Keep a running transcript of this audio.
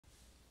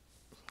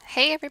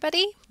Hey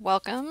everybody,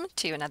 welcome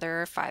to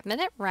another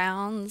 5-minute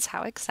rounds.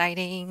 How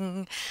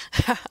exciting!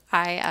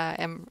 I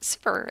am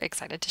super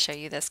excited to show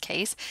you this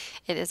case.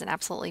 It is an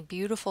absolutely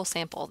beautiful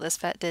sample. This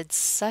vet did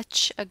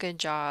such a good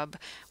job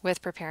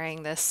with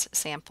preparing this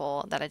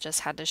sample that I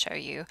just had to show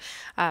you.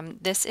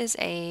 This is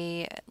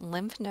a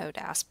lymph node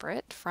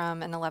aspirate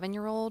from an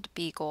 11-year-old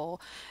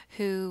beagle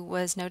who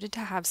was noted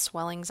to have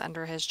swellings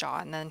under his jaw,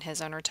 and then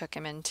his owner took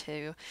him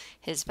into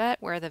his vet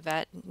where the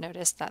vet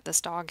noticed that this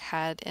dog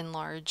had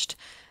enlarged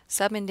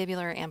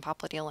submandibular and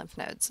popliteal lymph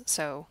nodes.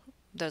 So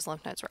those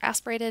lymph nodes were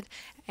aspirated,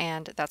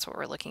 and that's what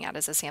we're looking at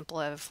as a sample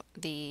of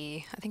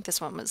I think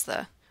this one was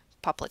the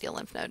popliteal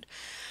lymph node.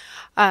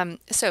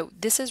 So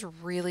this is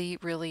really,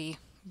 really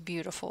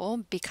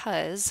beautiful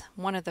because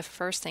one of the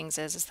first things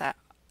is that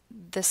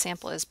this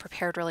sample is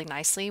prepared really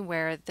nicely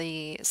where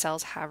the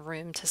cells have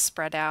room to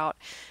spread out.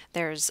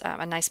 There's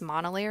a nice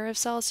monolayer of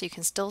cells, so you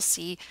can still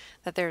see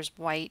that there's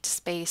white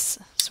space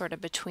sort of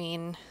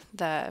between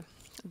the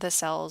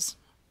cells.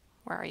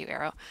 Where are you,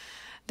 arrow?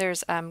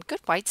 There's good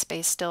white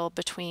space still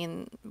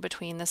between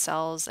the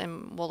cells,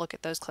 and we'll look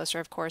at those closer,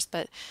 of course,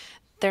 but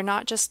they're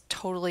not just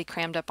totally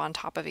crammed up on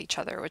top of each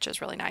other, which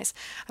is really nice.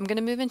 I'm going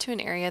to move into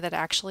an area that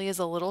actually is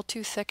a little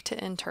too thick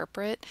to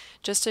interpret,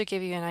 just to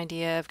give you an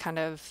idea of kind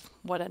of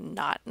what a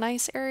not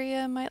nice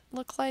area might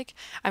look like.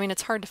 I mean,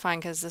 it's hard to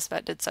find because this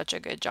vet did such a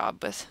good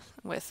job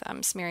with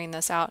smearing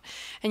this out.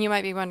 And you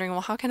might be wondering, well,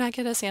 how can I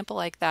get a sample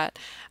like that?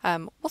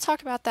 We'll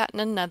talk about that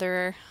in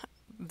another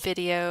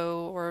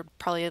video or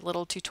probably a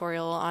little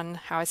tutorial on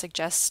how I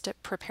suggest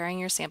preparing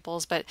your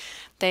samples, but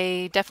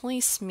they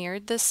definitely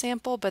smeared this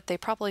sample, but they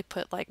probably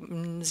put like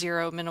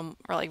zero minimal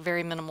or like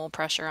very minimal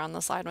pressure on the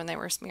slide when they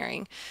were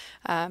smearing.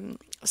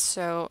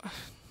 So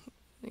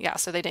yeah,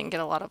 so they didn't get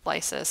a lot of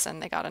lysis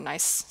and they got a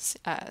nice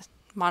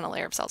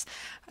monolayer of cells.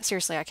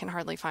 Seriously, I can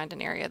hardly find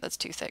an area that's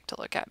too thick to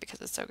look at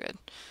because it's so good.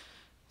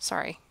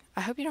 Sorry.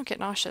 I hope you don't get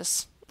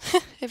nauseous.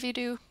 If you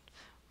do,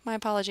 my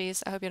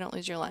apologies. I hope you don't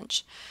lose your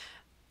lunch.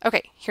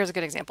 Okay, here's a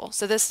good example.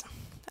 So this,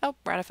 oh,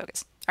 we're out of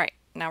focus. All right,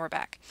 now we're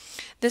back.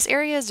 This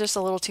area is just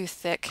a little too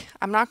thick.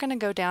 I'm not going to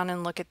go down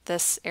and look at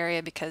this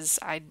area because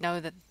I know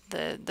that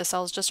the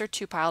cells just are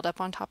too piled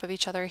up on top of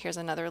each other. Here's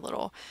another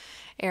little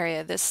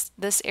area.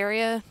 This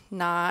area,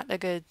 not a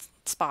good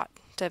spot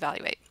to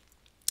evaluate.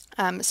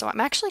 So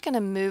I'm actually going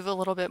to move a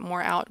little bit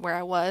more out where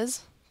I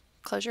was.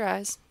 Close your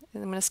eyes.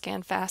 I'm going to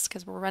scan fast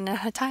because we're running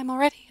out of time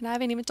already, and I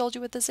haven't even told you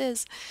what this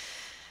is.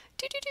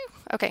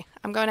 Okay,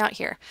 I'm going out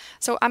here.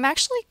 So I'm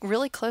actually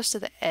really close to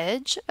the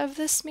edge of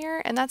this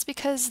smear, and that's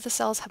because the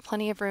cells have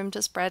plenty of room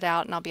to spread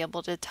out, and I'll be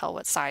able to tell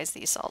what size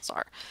these cells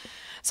are.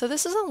 So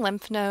this is a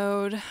lymph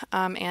node,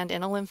 and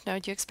in a lymph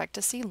node you expect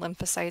to see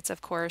lymphocytes,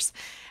 of course.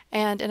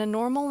 And in a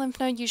normal lymph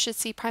node you should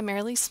see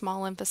primarily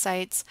small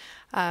lymphocytes,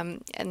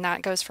 and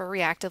that goes for a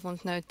reactive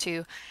lymph node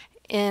too.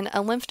 In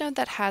a lymph node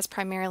that has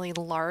primarily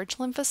large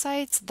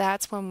lymphocytes,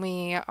 that's when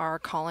we are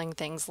calling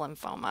things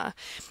lymphoma.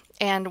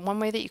 And one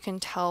way that you can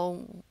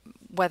tell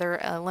whether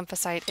a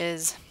lymphocyte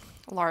is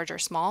large or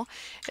small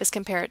is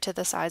compare it to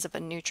the size of a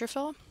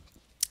neutrophil.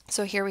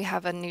 So here we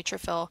have a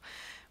neutrophil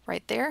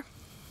right there,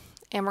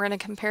 and we're going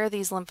to compare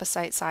these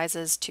lymphocyte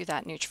sizes to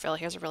that neutrophil.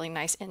 Here's a really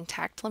nice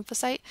intact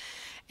lymphocyte,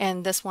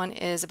 and this one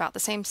is about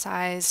the same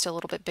size to a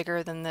little bit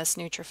bigger than this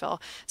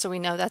neutrophil. So we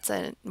know that's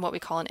what we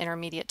call an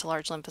intermediate to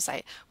large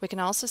lymphocyte. We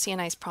can also see a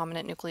nice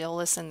prominent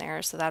nucleolus in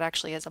there, so that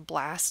actually is a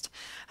blast.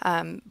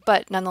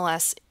 But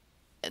nonetheless,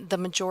 the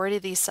majority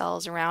of these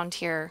cells around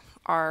here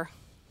are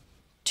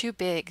too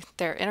big.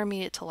 They're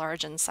intermediate to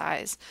large in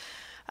size.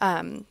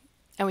 And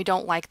we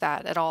don't like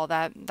that at all.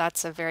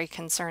 That's a very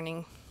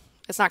concerning.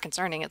 It's not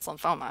concerning, it's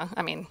lymphoma.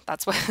 I mean,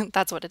 that's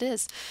what it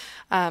is.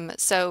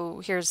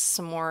 So here's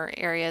some more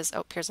areas.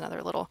 Oh, here's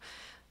another little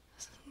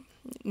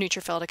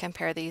neutrophil to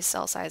compare these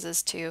cell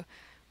sizes to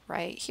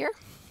right here.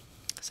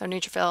 So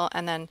neutrophil,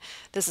 and then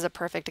this is a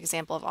perfect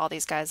example of all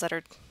these guys that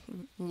are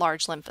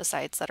large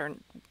lymphocytes that are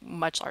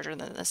much larger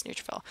than this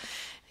neutrophil.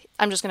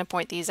 I'm just going to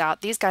point these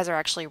out. These guys are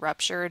actually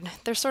ruptured.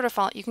 They're sort of,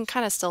 you can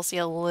kind of still see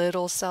a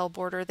little cell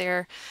border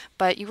there,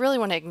 but you really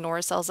want to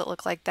ignore cells that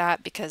look like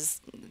that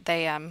because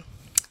they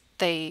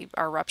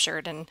are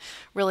ruptured and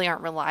really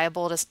aren't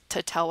reliable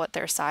to tell what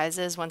their size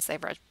is once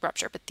they've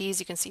ruptured. But these,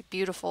 you can see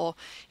beautiful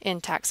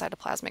intact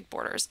cytoplasmic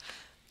borders.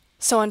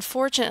 So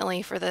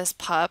unfortunately for this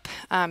pup,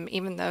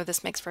 even though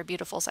this makes for a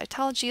beautiful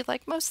cytology,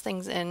 like most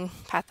things in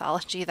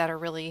pathology that are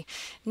really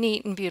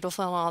neat and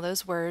beautiful and all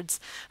those words,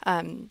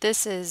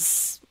 this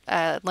is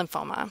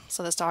lymphoma.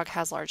 So this dog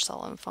has large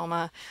cell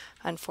lymphoma,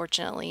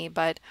 unfortunately,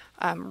 but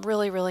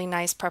really, really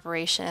nice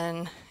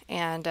preparation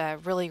and a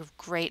really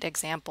great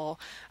example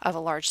of a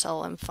large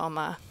cell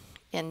lymphoma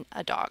in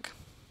a dog.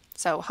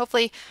 So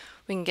hopefully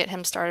we can get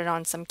him started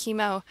on some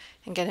chemo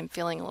and get him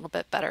feeling a little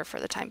bit better for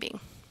the time being.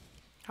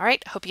 All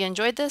right, hope you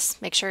enjoyed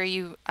this. Make sure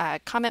you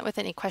comment with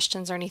any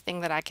questions or anything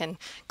that I can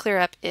clear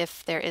up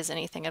if there is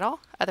anything at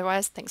all.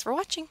 Otherwise, thanks for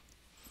watching.